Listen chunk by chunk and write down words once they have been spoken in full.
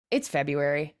It's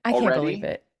February. I can't believe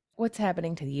Already? it. What's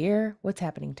happening to the year? What's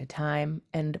happening to time?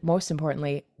 And most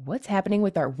importantly, what's happening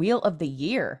with our wheel of the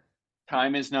year?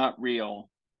 Time is not real.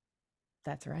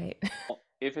 That's right.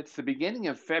 If it's the beginning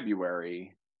of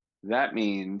February, that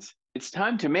means it's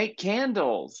time to make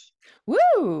candles.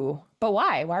 Woo! But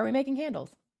why? Why are we making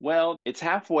candles? Well, it's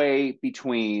halfway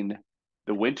between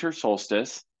the winter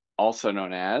solstice, also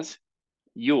known as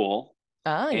Yule,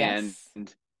 Ah, and yes.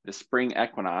 the spring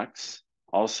equinox,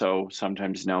 also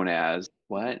sometimes known as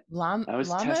what? I was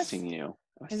Llamas? testing you.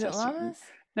 I was Is it testing you. llamas?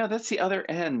 No, that's the other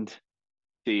end.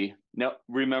 See, no,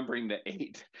 remembering the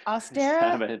eight Ostera?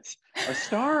 Sabbaths,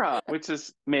 Ostara, which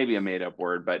is maybe a made up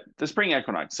word, but the spring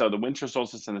equinox. So the winter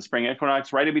solstice and the spring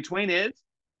equinox, right in between is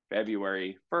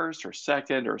February 1st or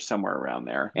 2nd or somewhere around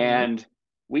there. Hmm. And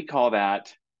we call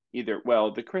that either,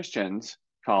 well, the Christians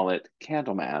call it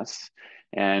Candlemas,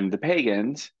 and the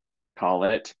pagans call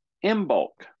it Imbolc.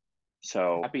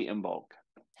 So happy Imbolc.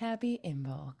 Happy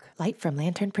Imbolc. Light from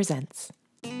Lantern presents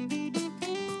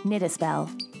Knit a Spell.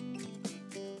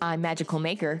 I'm magical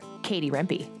maker, Katie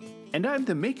Rempe. And I'm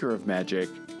the maker of magic,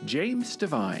 James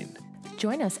Devine.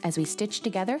 Join us as we stitch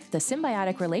together the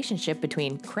symbiotic relationship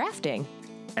between crafting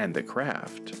And the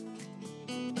craft.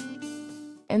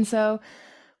 and so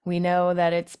we know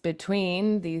that it's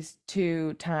between these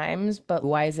two times, but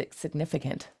why is it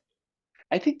significant?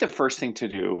 I think the first thing to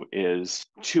do is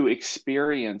to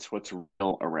experience what's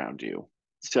real around you.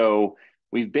 So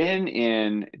we've been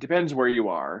in, it depends where you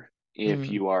are. If Mm.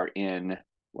 you are in,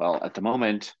 well, at the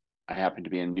moment, I happen to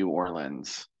be in New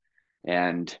Orleans,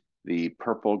 and the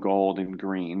purple, gold, and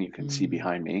green you can see Mm.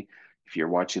 behind me if you're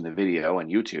watching the video on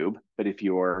YouTube. But if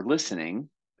you're listening,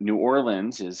 New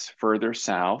Orleans is further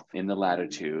south in the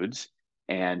latitudes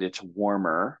and it's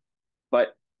warmer.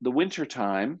 But the winter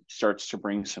time starts to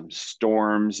bring some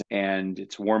storms and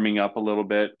it's warming up a little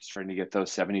bit, starting to get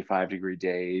those 75-degree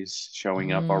days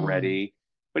showing up Mm. already.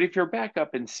 But if you're back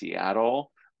up in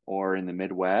Seattle or in the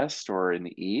Midwest or in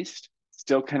the East,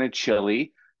 still kind of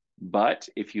chilly. But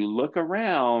if you look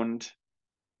around,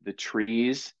 the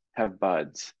trees have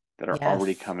buds that are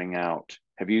already Yes. coming out.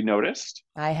 Have you noticed?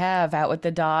 I have out with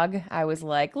the dog. I was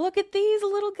like, look at these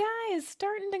little guys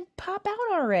starting to pop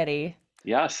out already.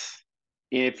 Yes.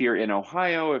 If you're in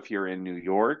Ohio, if you're in New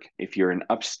York, if you're in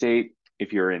upstate,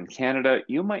 if you're in Canada,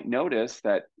 you might notice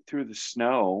that through the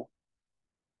snow,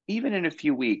 even in a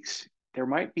few weeks, there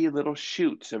might be little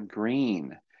shoots of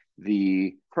green.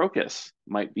 The crocus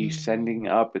might be sending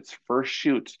Mm. up its first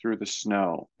shoots through the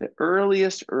snow. The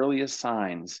earliest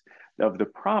signs of the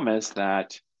promise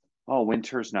that, oh,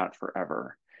 winter's not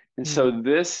forever. And Mm. so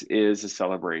this is a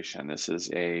celebration. This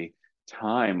is a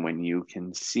time when you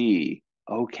can see,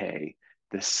 okay,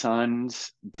 the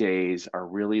sun's days are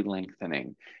really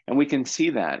lengthening. And we can see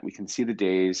that. We can see the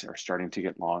days are starting to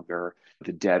get longer.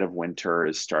 The dead of winter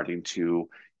is starting to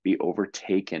be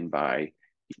overtaken by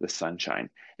the sunshine.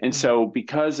 And Mm. so,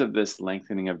 because of this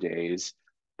lengthening of days,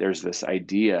 there's this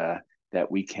idea that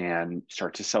we can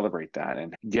start to celebrate that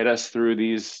and get us through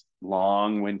these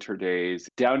long winter days.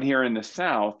 Down here in the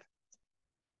South,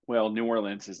 well, New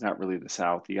Orleans is not really the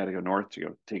South. You got to go north to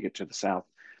go take it to the South.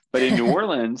 But in New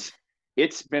Orleans,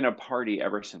 it's been a party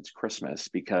ever since Christmas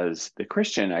because the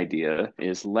Christian idea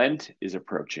is Lent is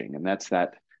approaching, and that's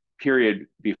that period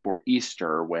before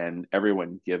Easter when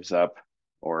everyone gives up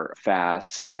or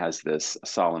fasts, has this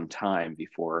solemn time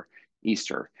before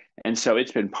Easter. And so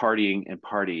it's been partying and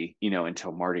party,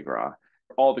 until Mardi Gras.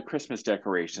 All the Christmas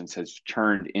decorations has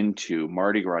turned into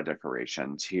Mardi Gras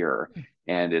decorations here,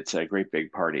 and it's a great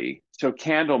big party. So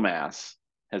Candlemas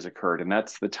has occurred, and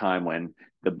that's the time when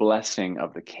the blessing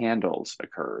of the candles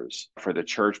occurs for the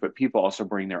church, but people also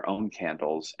bring their own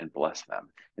candles and bless them.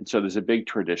 And so there's a big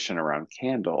tradition around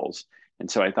candles. And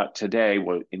so I thought today,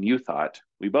 well, and you thought,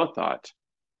 we both thought,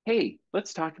 hey,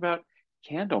 let's talk about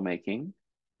candle making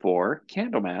for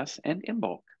Candlemas and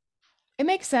Imbolc. It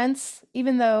makes sense,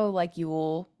 even though, like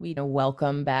Yule, we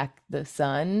welcome back the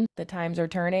sun, the times are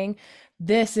turning.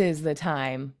 This is the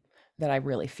time that I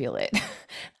really feel it.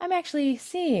 I'm actually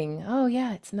seeing, oh,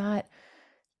 yeah, it's not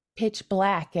pitch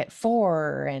black at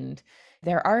 4, and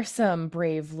there are some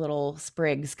brave little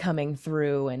sprigs coming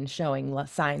through and showing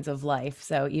signs of life.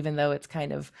 So even though it's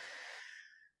kind of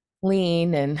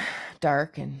lean and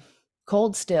dark and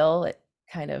cold still, it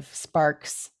kind of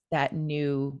sparks that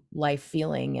new life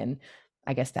feeling. And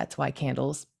I guess that's why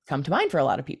candles come to mind for a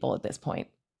lot of people at this point.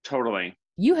 Totally.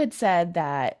 You had said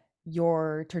that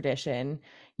your tradition,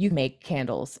 you make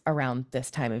candles around this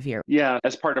time of year. Yeah,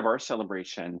 as part of our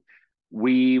celebration,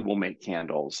 we will make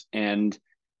candles. And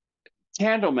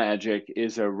candle magic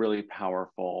is a really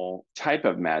powerful type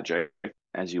of magic.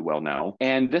 as you well know.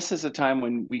 And this is a time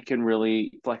when we can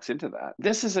really flex into that.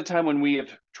 This is a time when we have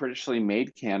traditionally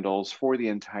made candles for the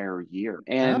entire year.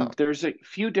 Oh. And there's a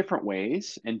few different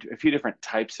ways and a few different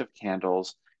types of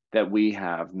candles that we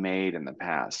have made in the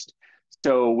past.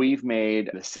 So we've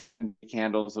made the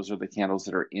candles. Those are the candles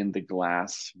that are in the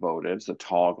glass votives, the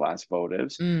tall glass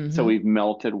votives. So Mm-hmm. we've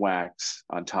melted wax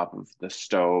on top of the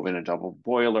stove in a double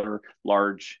boiler,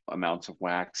 large amounts of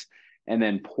wax, and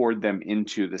then poured them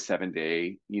into the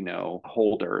 7-day,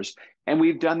 holders. And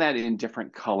we've done that in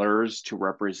different colors to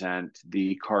represent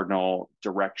the cardinal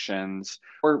directions,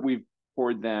 or we've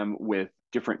poured them with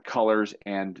different colors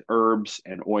and herbs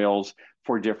and oils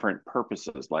for different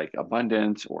purposes like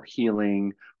abundance or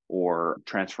healing or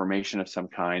transformation of some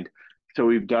kind. So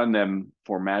we've done them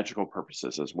for magical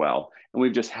purposes as well. And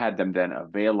we've just had them then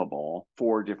available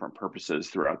for different purposes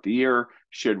throughout the year.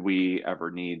 Should we ever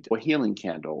need a healing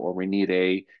candle, or we need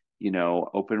a,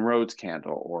 open roads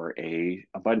candle, or a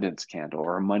abundance candle,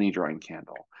 or a money drawing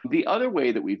candle. The other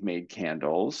way that we've made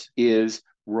candles is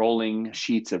rolling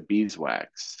sheets of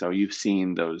beeswax. So you've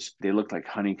seen those, they look like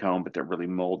honeycomb, but they're really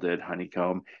molded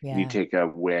honeycomb. And you Yeah. take a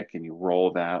wick and you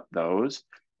roll those.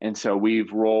 And so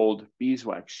we've rolled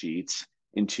beeswax sheets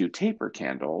into taper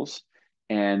candles.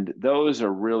 And those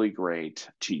are really great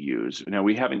to use. Now,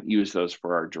 we haven't used those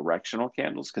for our directional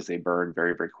candles because they burn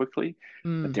very, very quickly, but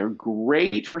Mm. they're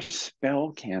great for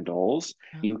spell candles.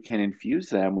 You can infuse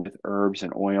them with herbs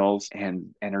and oils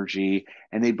and energy,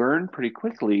 and they burn pretty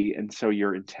quickly. And so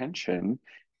your intention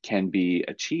can be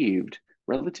achieved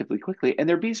relatively quickly. And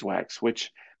they're beeswax, which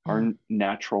are Mm.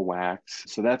 natural wax.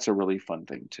 So that's a really fun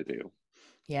thing to do.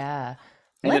 Yeah.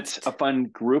 And Let's it's a fun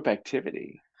group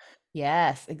activity.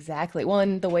 Yes, exactly. Well,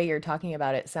 and the way you're talking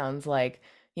about it sounds like,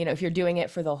 if you're doing it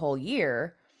for the whole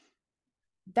year,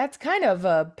 that's kind of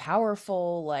a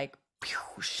powerful, like, pew,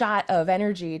 shot of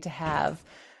energy to have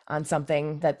on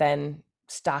something that then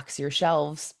stocks your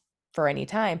shelves for any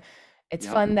time. It's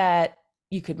Yep, fun that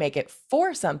you could make it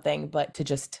for something, but to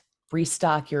just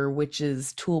restock your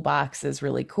witch's toolbox is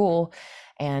really cool.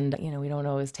 And, we don't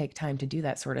always take time to do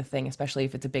that sort of thing, especially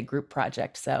if it's a big group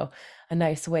project. So, a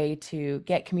nice way to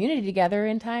get community together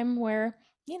in time where,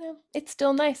 it's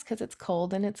still nice because it's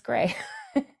cold and it's gray.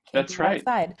 Can't do that's it right.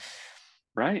 outside.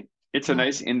 Right. It's a Yeah.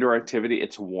 nice indoor activity.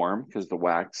 It's warm because the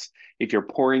wax, if you're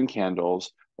pouring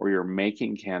candles or you're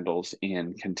making candles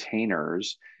in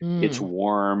containers, it's Mm.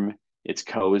 warm, it's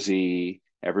cozy,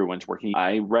 everyone's working.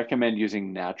 I recommend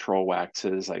using natural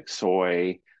waxes like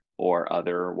soy or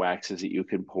other waxes that you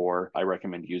can pour. I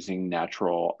recommend using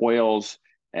natural oils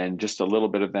and just a little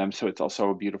bit of them. So it's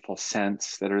also beautiful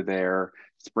scents that are there,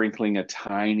 sprinkling a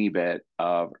tiny bit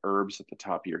of herbs at the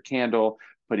top of your candle,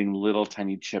 putting little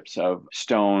tiny chips of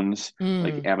stones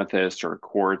like Mm. amethyst or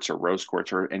quartz or rose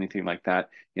quartz or anything like that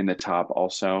in the top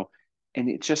also. And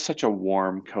it's just such a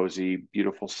warm, cozy,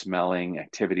 beautiful smelling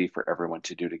activity for everyone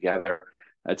to do together.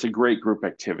 It's a great group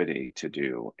activity to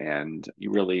do, and you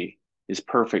really is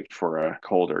perfect for a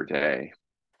colder day.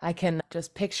 I can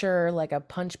just picture like a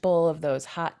punch bowl of those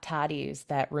hot toddies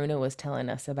that Runa was telling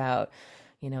us about,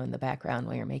 in the background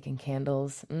while you're making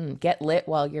candles. Get lit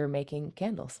while you're making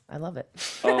candles. I love it.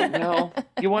 Oh, well,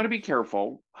 you want to be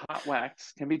careful. Hot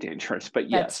wax can be dangerous, but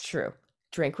That's yes. true.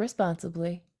 Drink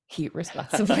responsibly, heat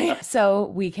responsibly. So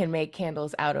we can make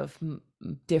candles out of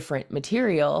different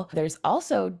material. There's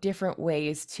also different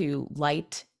ways to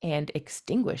light and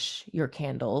extinguish your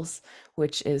candles,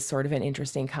 which is sort of an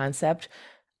interesting concept.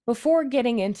 Before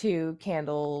getting into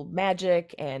candle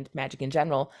magic and magic in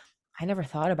general, I never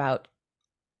thought about,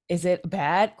 is it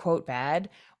bad, quote bad,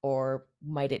 or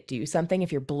might it do something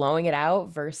if you're blowing it out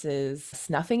versus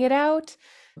snuffing it out?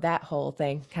 That whole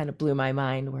thing kind of blew my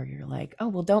mind where you're like, oh,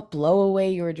 well, don't blow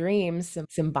away your dreams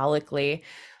symbolically.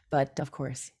 But of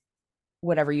course,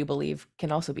 whatever you believe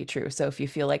can also be true. So if you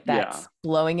feel like Yeah. that's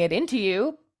blowing it into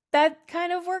you, that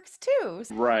kind of works too.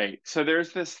 Right. So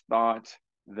there's this thought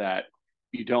that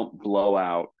you don't blow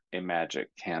out a magic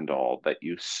candle, that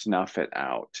you snuff it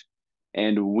out.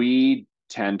 And we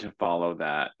tend to follow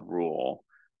that rule,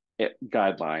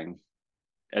 guideline,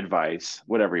 advice,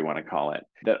 whatever you want to call it,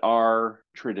 that our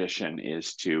tradition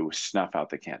is to snuff out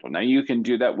the candle. Now, you can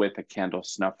do that with a candle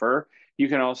snuffer. You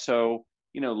can also,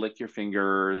 lick your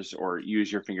fingers or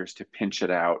use your fingers to pinch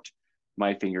it out.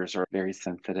 My fingers are very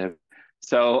sensitive.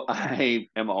 So I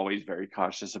am always very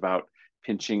cautious about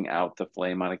pinching out the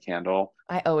flame on a candle.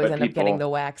 I always But end up getting the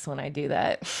people, wax when I do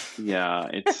that. yeah,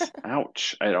 it's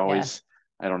ouch. Yeah.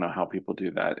 I don't know how people do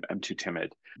that. I'm too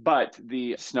timid. But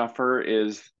the snuffer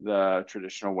is the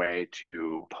traditional way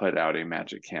to put out a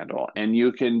magic candle. And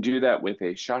you can do that with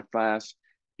a shot glass.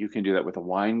 You can do that with a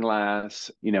wine glass,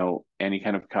 any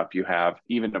kind of cup you have.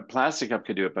 Even a plastic cup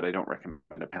could do it, but I don't recommend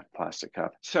a plastic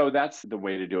cup. So that's the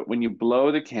way to do it. When you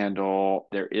blow the candle,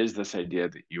 there is this idea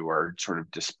that you are sort of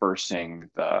dispersing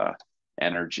the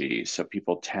energy. So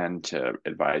people tend to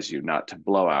advise you not to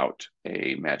blow out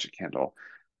a magic candle.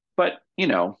 But,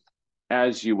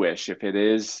 as you wish. If it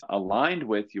is aligned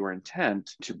with your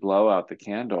intent to blow out the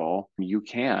candle, you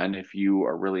can, if you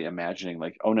are really imagining,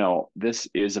 like, oh no, this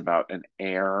is about an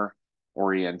air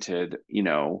oriented,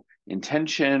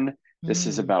 intention. This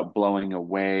is Mm. about blowing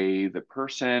away the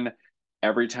person.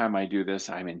 Every time I do this,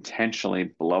 I'm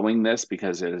intentionally blowing this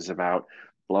because it is about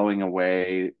blowing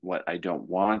away what I don't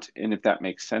want. And if that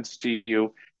makes sense to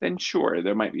you, then sure,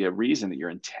 there might be a reason that you're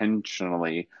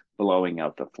intentionally blowing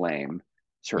out the flame,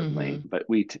 certainly, Hmm. but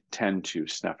we tend to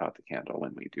snuff out the candle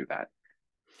when we do that.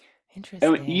 And you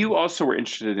Interesting. also were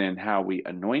interested in how we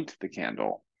anoint the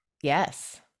candle.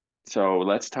 Yes. So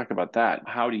let's talk about that.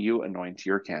 How do you anoint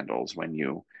your candles when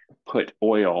you put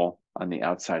oil on the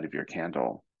outside of your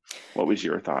candle? What was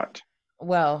your thought?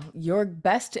 Well, your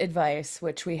best advice,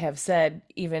 which we have said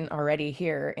even already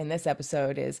here in this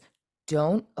episode, is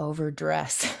don't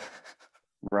overdress.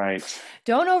 Right.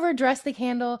 Don't overdress the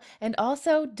candle, and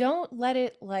also don't let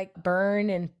it like burn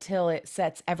until it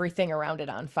sets everything around it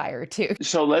on fire too.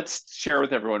 So let's share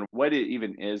with everyone what it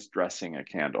even is dressing a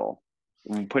candle.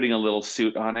 Putting a little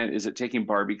suit on it. Is it taking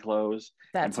Barbie clothes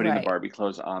and That's putting the right. Barbie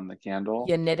clothes on the candle?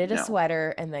 You knitted a No.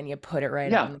 sweater and then you put it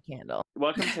right Yeah. on the candle.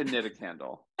 Welcome to Knit a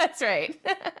Candle, That's right.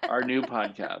 our new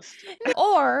podcast.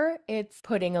 Or it's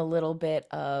putting a little bit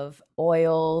of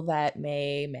oil that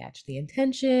may match the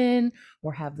intention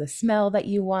or have the smell that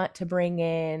you want to bring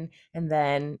in. And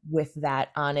then with that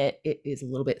on it, it is a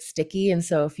little bit sticky. And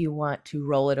so if you want to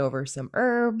roll it over some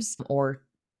herbs or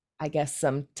I guess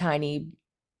some tiny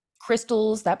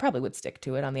crystals, that probably would stick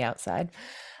to it on the outside.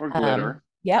 Or glitter.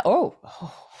 Yeah. Oh,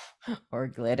 or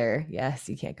glitter. Yes,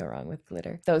 you can't go wrong with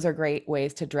glitter. Those are great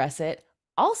ways to dress it.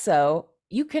 Also,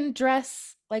 you can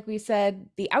dress, like we said,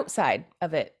 the outside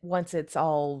of it once it's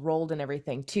all rolled and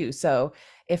everything too. So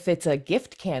if it's a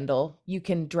gift candle, you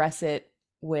can dress it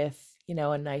with,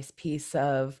 a nice piece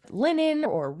of linen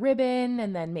or ribbon.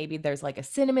 And then maybe there's like a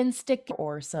cinnamon stick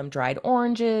or some dried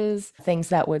oranges, things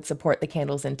that would support the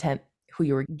candle's intent, who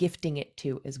you were gifting it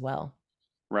to as well.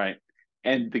 Right.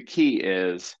 And the key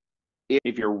is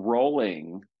if you're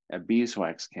rolling a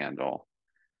beeswax candle,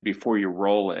 before you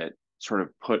roll it, sort of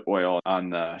put oil on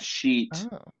the sheet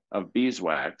Oh, of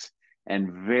beeswax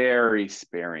and very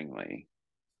sparingly,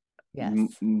 yes.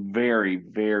 very,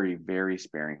 very, very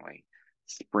sparingly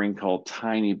sprinkle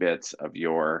tiny bits of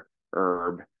your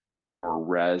herb or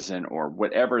resin or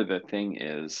whatever the thing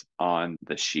is on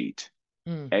the sheet,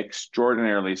 Mm,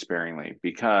 extraordinarily sparingly,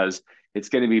 because it's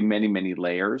going to be many, many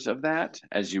layers of that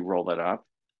as you roll it up.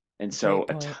 And so great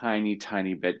a point. tiny,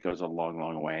 tiny bit goes a long,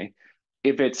 long way.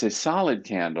 If it's a solid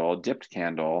candle, dipped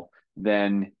candle,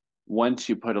 then once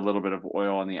you put a little bit of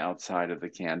oil on the outside of the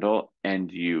candle and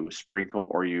you sprinkle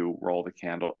or you roll the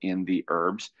candle in the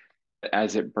herbs,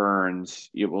 as it burns,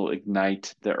 it will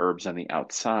ignite the herbs on the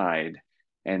outside,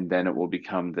 and then it will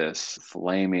become this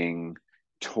flaming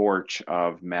torch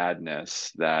of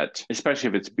madness that, especially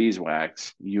if it's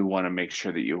beeswax, you want to make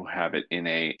sure that you have it in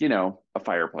a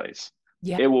fireplace.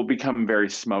 Yeah. It will become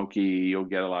very smoky. You'll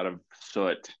get a lot of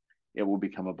soot. It will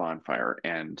become a bonfire.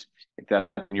 And if that's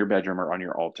in your bedroom or on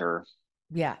your altar,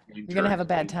 Yeah. You're going to danger, have a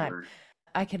bad time. danger.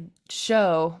 I could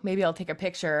show, maybe I'll take a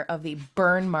picture of the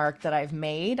burn mark that I've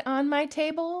made on my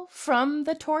table from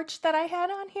the torch that I had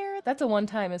on here. That's a one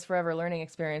time is forever learning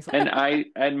experience. And I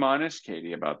admonished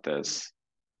Katie about this.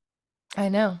 I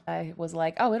know. I was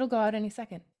like, oh, it'll go out any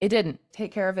second. It didn't.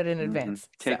 Take care of it in advance.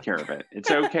 So, Take care of it.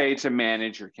 It's okay to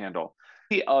manage your candle.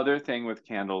 The other thing with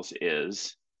candles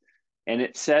is, and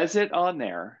it says it on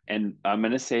there, and I'm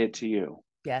going to say it to you.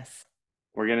 yes.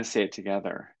 We're going to say it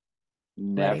together.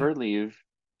 Ready? Never leave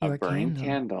a Your burning candle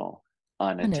candle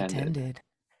unattended. unattended.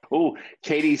 Oh,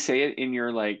 Katie, say it in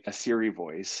your like a Siri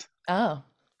voice. Oh,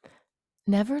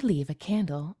 never leave a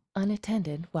candle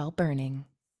unattended while burning.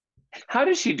 How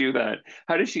does she do that?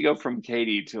 How does she go from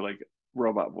Katie to like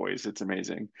robot voice? It's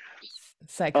amazing. Um,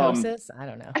 Psychosis? I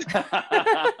don't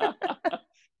know.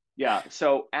 yeah.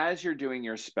 So as you're doing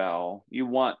your spell, you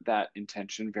want that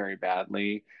intention very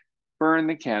badly. Burn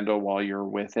the candle while you're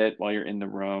with it, while you're in the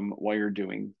room, while you're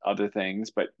doing other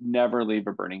things, but never leave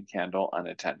a burning candle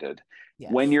unattended.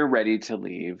 When Yes. you're ready to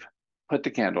leave, put the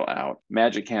candle out.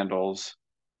 Magic candles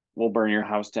will burn your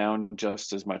house down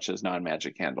just as much as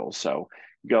non-magic candles. So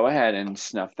go ahead and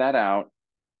snuff that out.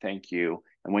 Thank you.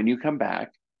 And when you come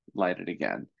back, light it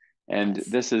again. And Yes.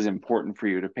 this is important for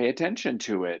you to pay attention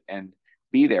to it and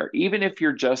be there. Even if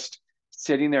you're just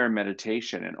sitting there in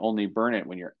meditation and only burn it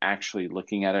when you're actually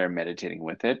looking at it or meditating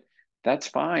with it, that's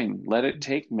fine. Let it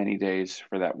take many days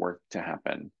for that work to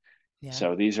happen. Yeah.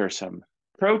 So these are some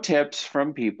pro tips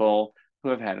from people who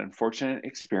have had unfortunate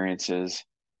experiences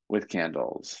with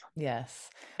candles. Yes.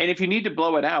 And if you need to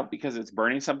blow it out because it's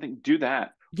burning something, do that.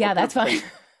 Or Yeah, put a that's fine. plate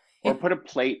or put a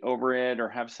plate over it or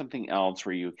have something else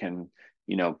where you can,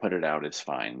 put it out is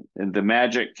fine. And the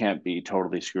magic can't be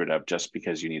totally screwed up just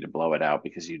because you need to blow it out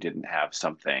because you didn't have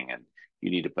something and you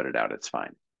need to put it out. It's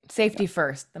fine. Yeah. Safety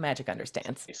first. The Magick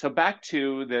understands. So back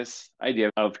to this idea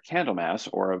of candle mass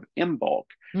or of in bulk.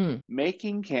 Mm,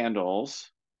 Making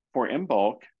candles for in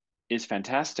bulk is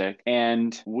fantastic.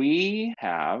 And we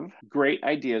have great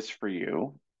ideas for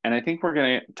you. And I think we're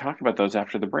going to talk about those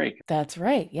after the break. that's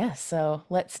right. Yes. So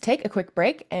let's take a quick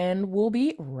break and we'll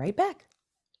be right back.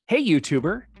 Hey,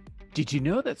 YouTuber. Did you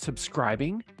know that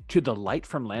subscribing to the Light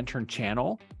from Lantern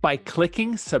channel by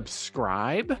clicking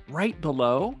subscribe right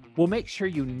below will make sure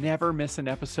you never miss an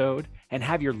episode and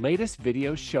have your latest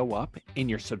videos show up in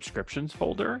your subscriptions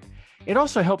folder? It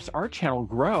also helps our channel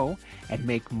grow and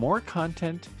make more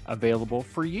content available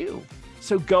for you.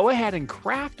 So go ahead and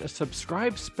craft a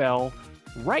subscribe spell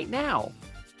right now.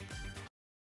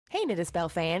 Hey, Knit a Spell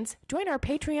fans, join our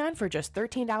Patreon for just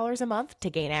 $13 a month to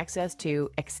gain access to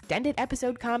extended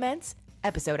episode comments,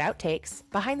 episode outtakes,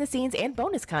 behind the scenes and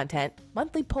bonus content,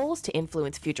 monthly polls to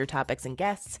influence future topics and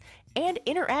guests, and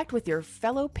interact with your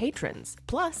fellow patrons.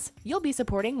 Plus, you'll be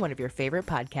supporting one of your favorite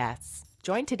podcasts.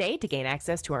 Join today to gain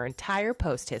access to our entire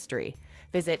post history.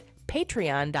 Visit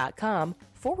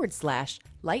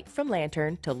patreon.com/Light from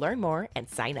Lantern to learn more and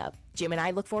sign up. Jim and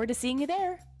I look forward to seeing you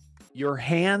there. Your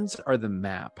hands are the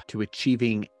map to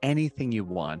achieving anything you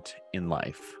want in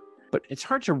life. But it's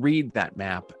hard to read that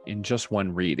map in just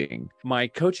one reading. My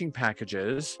coaching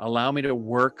packages allow me to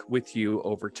work with you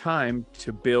over time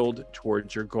to build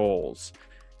towards your goals.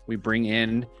 We bring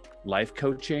in life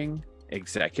coaching,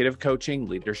 executive coaching,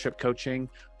 leadership coaching,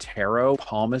 tarot,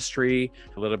 palmistry,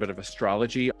 a little bit of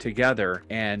astrology together.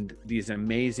 And these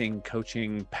amazing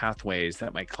coaching pathways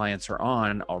that my clients are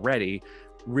on already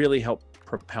really help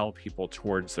propel people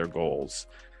towards their goals.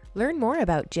 Learn more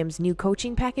about Jim's new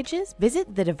coaching packages.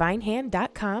 Visit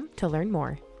thedivinehand.com to learn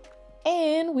more.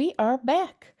 And we are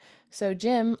back. So,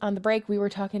 Jim, on the break, we were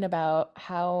talking about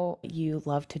how you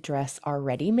love to dress our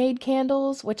ready-made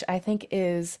candles, which I think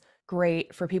is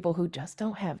great for people who just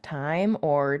don't have time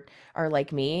or are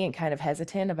like me and kind of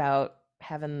hesitant about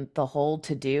having the whole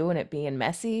to do and it being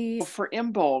messy. For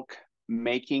in bulk,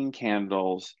 making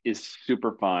candles is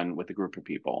super fun with a group of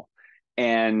people.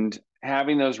 And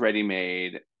having those ready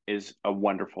made is a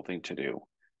wonderful thing to do.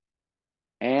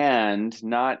 And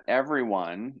not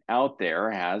everyone out there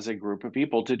has a group of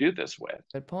people to do this with.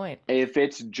 Good point. If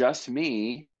it's just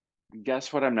me,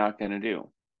 guess what I'm not going to do?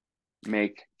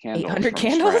 Make candles 800 from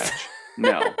candles? scratch.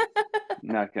 No,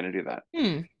 not going to do that.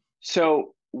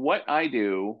 So what I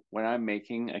do when I'm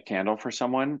making a candle for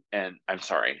someone, and I'm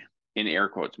sorry, in air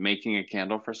quotes, making a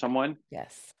candle for someone,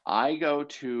 Yes. I go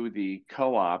to the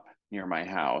co-op near my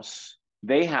house.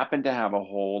 They happen to have a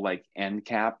whole end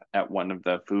cap at one of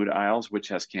the food aisles, which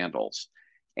has candles.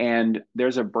 And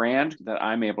there's a brand that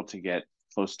I'm able to get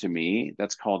close to me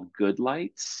that's called Good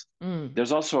Lights.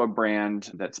 There's also a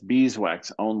brand that's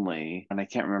beeswax only, and I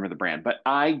can't remember the brand, but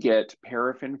I get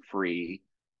paraffin-free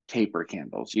taper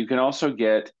candles. You can also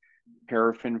get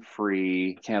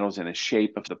paraffin-free candles in a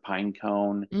shape of the pine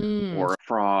cone or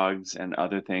frogs and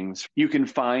other things. You can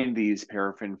find these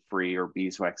paraffin-free or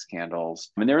beeswax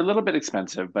candles. I mean, they're a little bit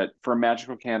expensive, but for a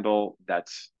magical candle,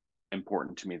 that's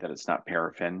important to me that it's not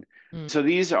paraffin. So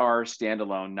these are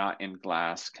standalone, not in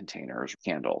glass containers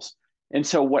candles. And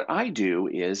so what I do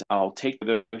is I'll take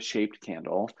the shaped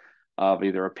candle of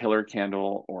either a pillar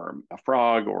candle or a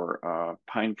frog or a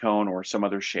pine cone or some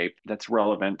other shape that's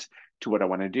relevant to what I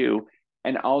want to do.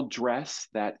 And I'll dress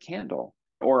that candle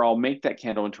or I'll make that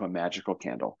candle into a magical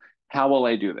candle. How will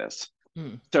I do this?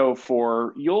 So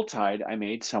for Yuletide, I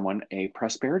made someone a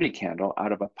prosperity candle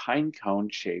out of a pine cone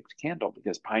shaped candle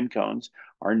because pine cones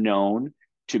are known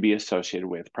to be associated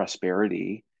with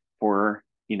prosperity for,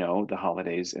 the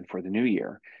holidays and for the new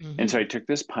year. And so I took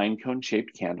this pine cone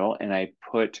shaped candle and I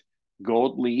put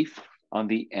gold leaf on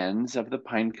the ends of the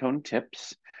pine cone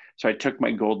tips. So I took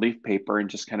my gold leaf paper and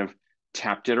just kind of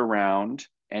tapped it around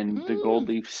and the gold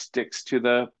leaf sticks to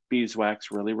the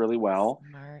beeswax really, really well.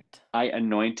 Smart. I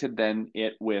anointed then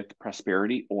it with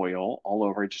prosperity oil all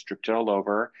over. I just dripped it all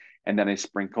over. And then I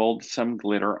sprinkled some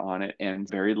glitter on it and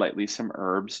very lightly some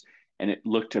herbs. and it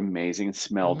looked amazing,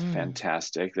 smelled Mm.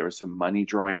 fantastic. There was some money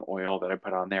drawing oil that I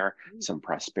put on there, some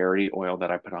prosperity oil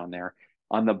that I put on there.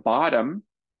 On the bottom,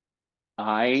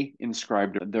 I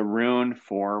inscribed the rune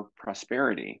for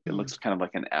prosperity. It Mm. looks kind of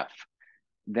like an F.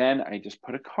 Then I just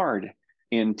put a card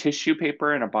in tissue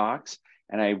paper in a box,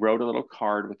 and I wrote a little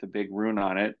card with a big rune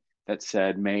on it that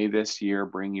said, "May this year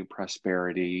bring you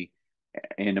prosperity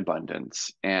in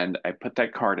abundance." And I put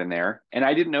that card in there, and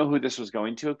I didn't know who this was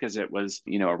going to because it was,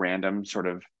 a random sort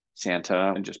of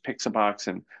Santa and just picks a box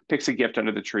and picks a gift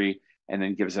under the tree and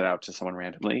then gives it out to someone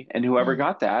randomly. And whoever Mm.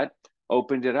 got that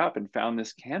opened it up and found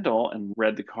this candle and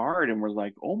read the card and were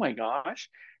like, "Oh my gosh."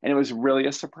 And it was really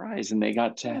a surprise. And they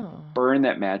got to Oh, burn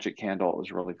that magic candle. It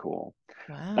was really cool.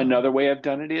 wow. Another way I've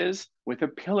done it is with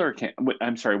a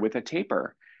I'm sorry, with a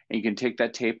taper. And you can take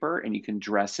that taper and you can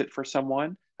dress it for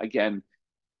someone. Again,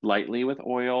 lightly with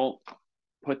oil,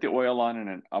 put the oil on in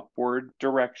an upward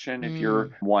direction if you're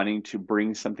Mm. wanting to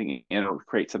bring something in or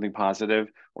create something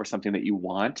positive or something that you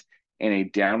want, and a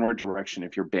downward direction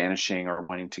if you're banishing or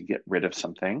wanting to get rid of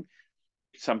something.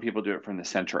 Some people do it from the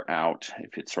center out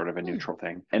if it's sort of a Mm. neutral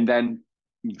thing. And then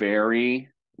very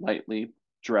lightly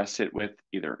dress it with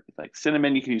either like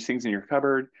cinnamon. You can use things in your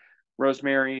cupboard,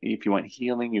 rosemary. If you want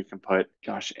healing, you can put,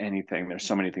 gosh, anything. There's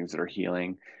so many things that are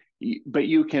healing. But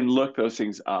you can look those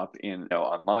things up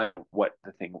online, what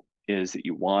the thing is that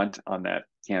you want on that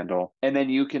candle. And then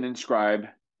you can inscribe,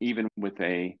 even with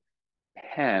a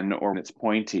pen or when it's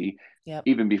pointy, Yep.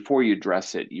 even before you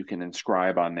dress it, you can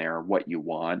inscribe on there what you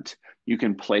want. You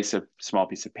can place a small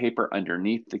piece of paper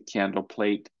underneath the candle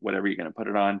plate, whatever you're going to put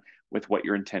it on, with what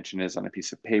your intention is on a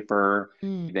piece of paper.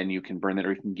 Mm. Then you can burn it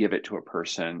or you can give it to a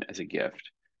person as a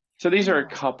gift. So these are a Oh,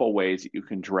 couple ways that you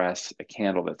can dress a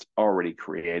candle that's already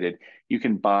created. You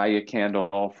can buy a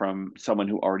candle from someone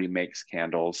who already makes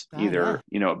candles, ah, yeah. either,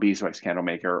 a beeswax candle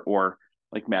maker or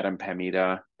like Madame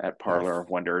Pamita at Parlor Yes. of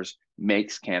Wonders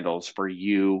makes candles for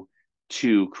you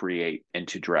to create and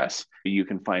to dress. You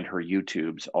can find her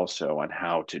YouTubes also on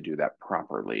how to do that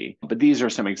properly. But these are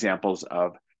some examples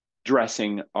of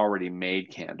dressing already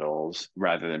made candles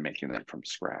rather than making them from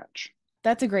scratch.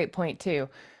 That's a great point too.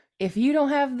 If you don't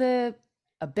have the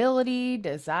ability,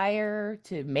 desire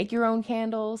to make your own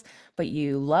candles, but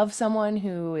you love someone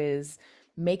who is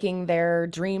making their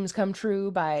dreams come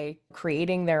true by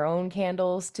creating their own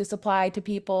candles to supply to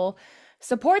people,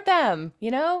 support them. You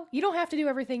don't have to do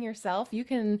everything yourself. You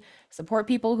can support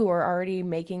people who are already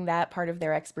making that part of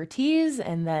their expertise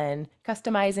and then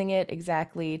customizing it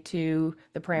exactly to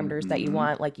the parameters that you Mm-hmm.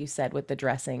 want, like you said, with the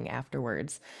dressing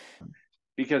afterwards.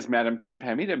 Because Madame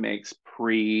Pamita makes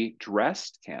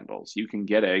pre-dressed candles. You can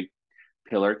get a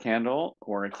pillar candle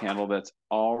or a candle that's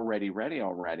already ready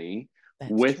already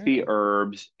That's with the true.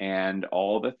 herbs and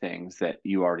all the things that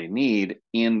you already need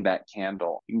in that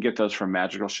candle. You can get those from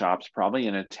magical shops, probably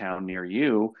in a town near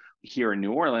you. Here in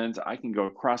New Orleans, I can go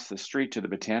across the street to the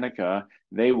Botanica.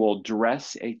 They will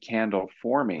dress a candle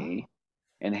for Oh, me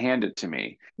and hand it to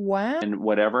me. wow. And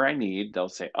whatever I need, they'll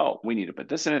say, "Oh, we need to put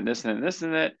this in it, this in it, this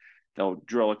in it." They'll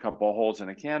drill a couple of holes in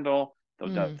a candle, they'll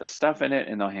dump Mm. the stuff in it,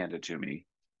 and they'll hand it to me.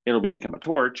 It'll become a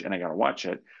torch, and I got to watch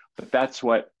it. But that's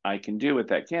what I can do with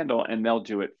that candle, and they'll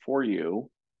do it for you.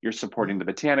 You're supporting Oh.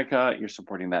 the Botanica, you're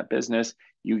supporting that business.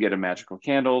 You get a magical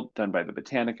candle done by the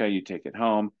Botanica, you take it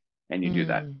home, and you do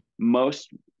that. Mm.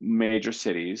 Most major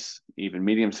cities, even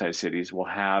medium sized cities, will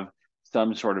have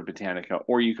some sort of Botanica,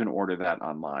 or you can order that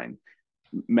online.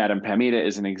 Madame Pamita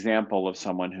is an example of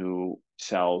someone who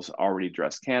sells already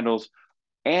dressed candles,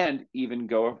 and even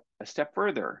go a step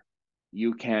further.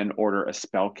 You can order a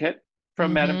spell kit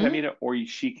from Madame Mm-hmm. Pamita, or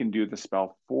she can do the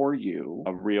spell for you.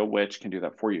 A real witch can do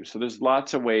that for you. So there's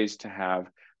lots of ways to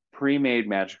have pre-made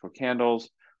magical candles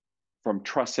from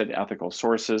trusted ethical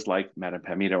sources like Madame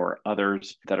Pamita or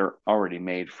others that are already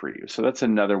made for you. So that's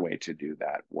another way to do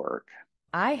that work.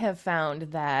 I have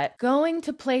found that going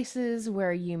to places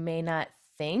where you may not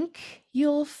think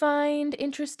you'll find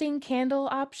interesting candle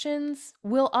options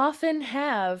will often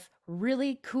have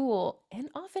really cool and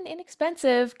often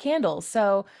inexpensive candles.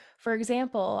 So, for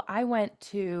example, I went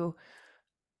to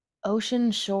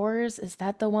Ocean Shores. Is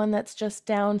that the one that's just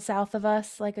down south of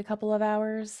us, like a couple of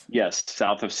hours? Yes,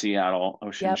 south of Seattle,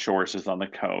 Ocean Yep. Shores is on the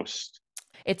coast.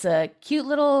 It's a cute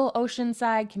little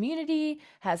oceanside community,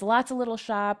 has lots of little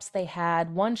shops. They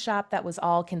had one shop that was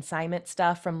all consignment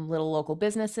stuff from little local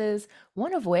businesses,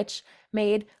 one of which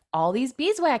made all these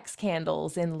beeswax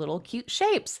candles in little cute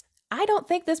shapes. I don't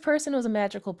think this person was a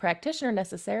magical practitioner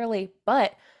necessarily,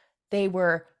 but they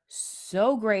were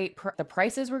So great. The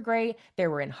prices were great. They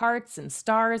were in hearts and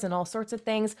stars and all sorts of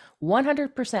things.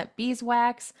 100%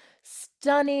 beeswax,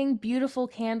 stunning, beautiful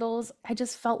candles. I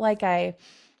just felt like I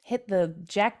hit the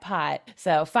jackpot.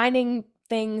 So, finding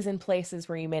things in places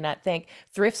where you may not think.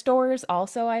 Thrift stores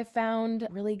also I've found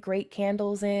really great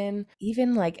candles in,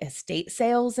 even like estate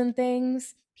sales and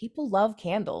things. People love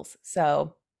candles.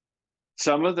 So,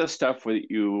 Some of the stuff that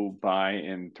you buy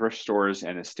in thrift stores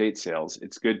and estate sales,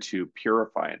 it's good to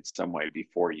purify in some way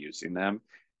before using them.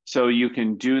 So you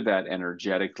can do that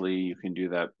energetically. You can do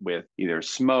that with either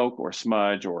smoke or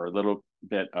smudge or a little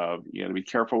bit of, you got to be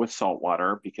careful with salt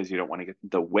water because you don't want to get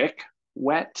the wick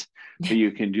wet, but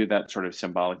you can do that sort of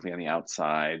symbolically on the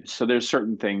outside. So there's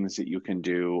certain things that you can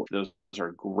do. Those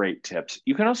are great tips.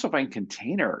 You can also find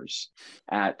containers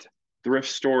at thrift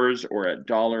stores or at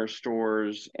dollar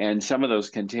stores. And some of those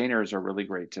containers are really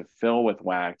great to fill with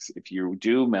wax if you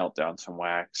do melt down some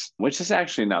wax, which is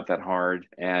actually not that hard,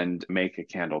 and make a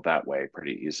candle that way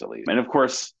pretty easily. And of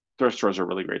course, thrift stores are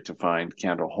really great to find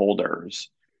candle holders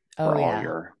oh for all yeah.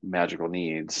 your magical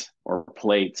needs, or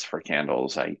plates for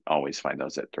candles. I always find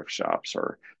those at thrift shops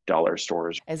or dollar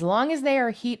stores. As long as they are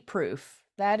heat proof,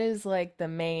 that is like the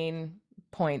main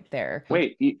point there.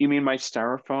 Wait, you mean my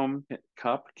styrofoam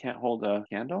cup can't hold a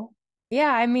candle? Yeah,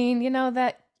 I mean,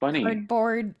 that Funny.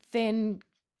 cardboard thin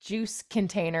juice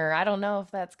container. I don't know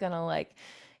if that's gonna like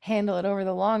handle it over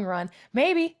the long run.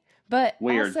 Maybe, but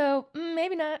Weird. also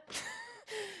maybe not.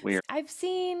 Weird. I've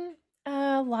seen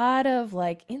a lot of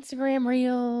like Instagram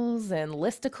reels and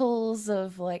listicles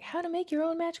of like how to make your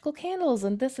own magical candles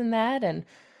and this and that. And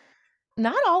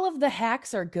not all of the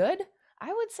hacks are good.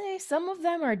 I would say some of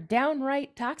them are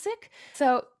downright toxic.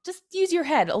 So just use your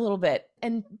head a little bit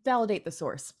and validate the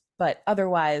source. But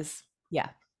otherwise, yeah,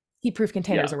 heat proof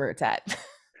containers Yeah. are where it's at.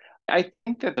 I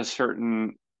think that a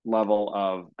certain level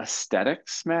of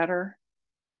aesthetics matter.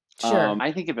 Sure.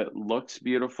 I think if it looks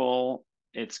beautiful,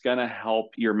 it's going to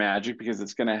help your magic because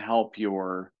it's going to help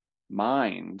your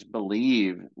mind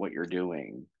believe what you're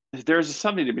doing. There's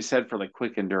something to be said for like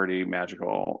quick and dirty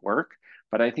magical work,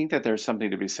 but I think that there's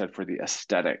something to be said for the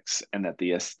aesthetics, and that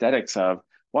the aesthetics of,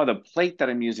 wow, the plate that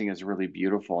I'm using is really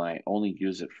beautiful and I only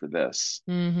use it for this.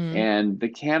 Mm-hmm. And the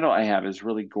candle I have is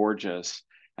really gorgeous.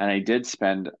 And I did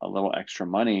spend a little extra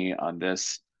money on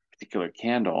this particular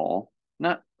candle,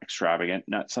 not extravagant,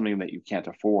 not something that you can't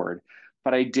afford,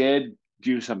 but I did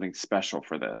do something special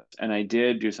for this. And I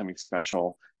did do something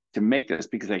special to make this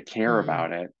because I care Mm.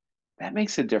 about it. That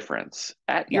makes a difference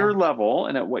at Yeah. your level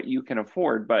and at what you can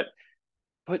afford, but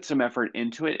put some effort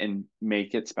into it and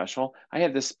make it special. I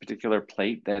have this particular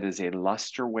plate that is a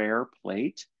lusterware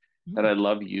plate that Mm. I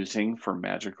love using for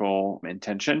magical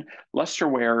intention.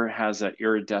 Lusterware has an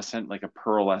iridescent, like a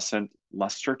pearlescent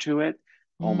luster to it.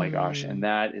 Oh my gosh. And Mm.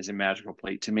 that is a magical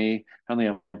plate to me. I only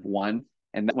have one.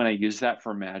 And when I use that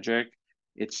for magic,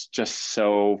 it's just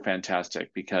so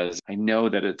fantastic because I know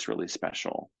that it's really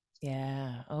special.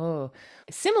 Yeah. Oh,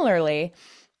 similarly,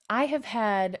 I have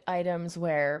had items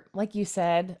where, like you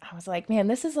said, I was like, man,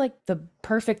 this is like the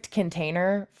perfect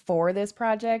container for this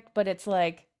project, but it's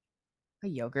like a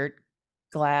yogurt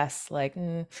glass. Like,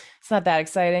 it's not that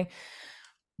exciting.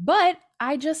 But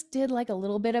I just did like a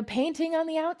little bit of painting on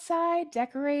the outside,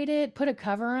 decorate it, put a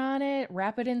cover on it,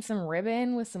 wrap it in some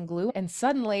ribbon with some glue, and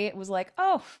suddenly it was like,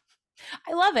 oh,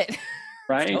 I love it. It's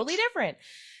Right? totally different. So,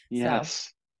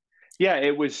 Yes. Yeah,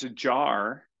 it was a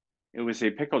jar. It was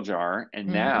a pickle jar, and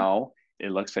mhm. now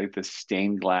it looks like this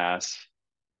stained glass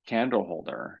candle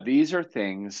holder. These are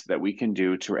things that we can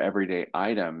do to everyday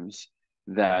items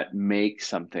that make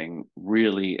something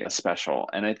really special.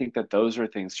 And I think that those are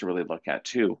things to really look at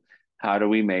too. How do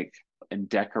we make and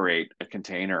decorate a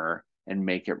container and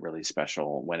make it really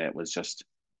special when it was just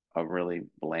a really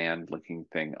bland looking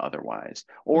thing otherwise?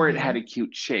 Or it had Mhm. a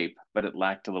cute shape, but it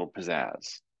lacked a little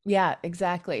pizzazz. Yeah,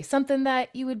 exactly. Something that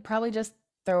you would probably just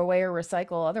throw away or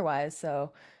recycle otherwise.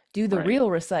 So, do the Right. real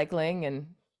recycling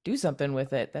and do something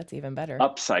with it. That's even better.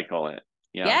 Upcycle it.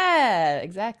 Yeah. Yeah,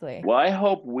 exactly. Well, I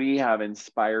hope we have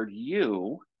inspired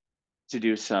you to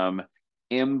do some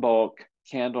in bulk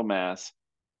candle mass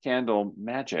candle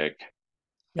magic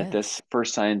at this Yes.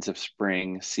 first signs of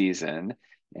spring season.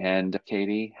 And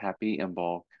Katie, happy in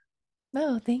bulk.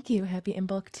 Oh, thank you. Happy in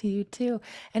bulk to you too.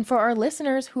 And for our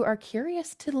listeners who are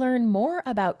curious to learn more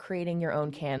about creating your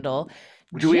own candle,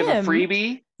 Do we have a Jim,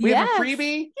 freebie? We have a yes,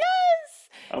 freebie? yes,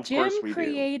 Of course Jim we do.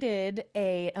 created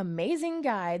a amazing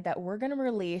guide that we're going to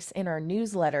release in our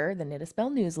newsletter, the Knit a Spell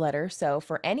newsletter. So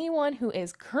for anyone who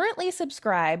is currently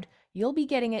subscribed, you'll be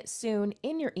getting it soon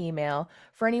in your email.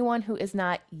 For anyone who is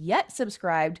not yet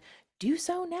subscribed, do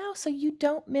so now so you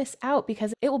don't miss out,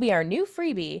 because it will be our new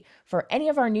freebie for any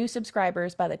of our new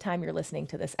subscribers by the time you're listening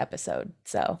to this episode.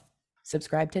 So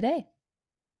subscribe today.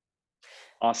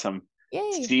 Awesome.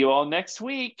 Yay. See you all next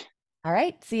week. All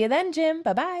right. See you then, Jim.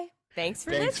 Bye-bye. Thanks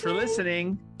for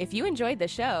listening. If you enjoyed the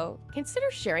show, consider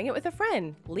sharing it with a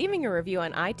friend, leaving a review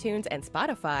on iTunes and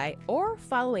Spotify, or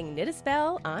following Knit a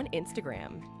Spell on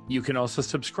Instagram. You can also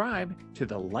subscribe to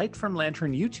the Light from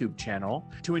Lantern YouTube channel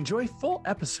to enjoy full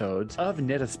episodes of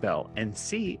Knit a Spell and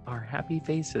see our happy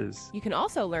faces. You can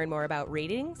also learn more about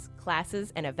readings,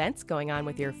 classes, and events going on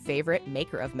with your favorite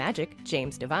maker of magic,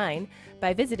 James Devine,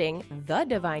 by visiting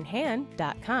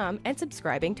thedivinehand.com and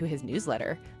subscribing to his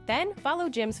newsletter. Then follow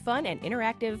Jim's fun and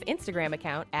interactive Instagram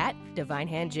account at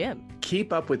DivineHandJim.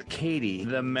 Keep up with Katie,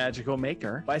 the magical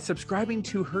maker, by subscribing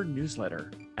to her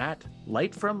newsletter at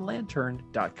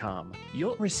lightfromlantern.com.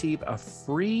 You'll receive a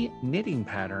free knitting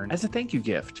pattern as a thank you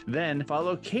gift. Then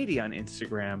follow Katie on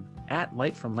Instagram at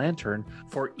lightfromlantern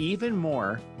for even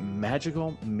more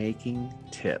magical making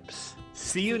tips.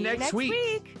 See you next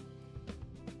week.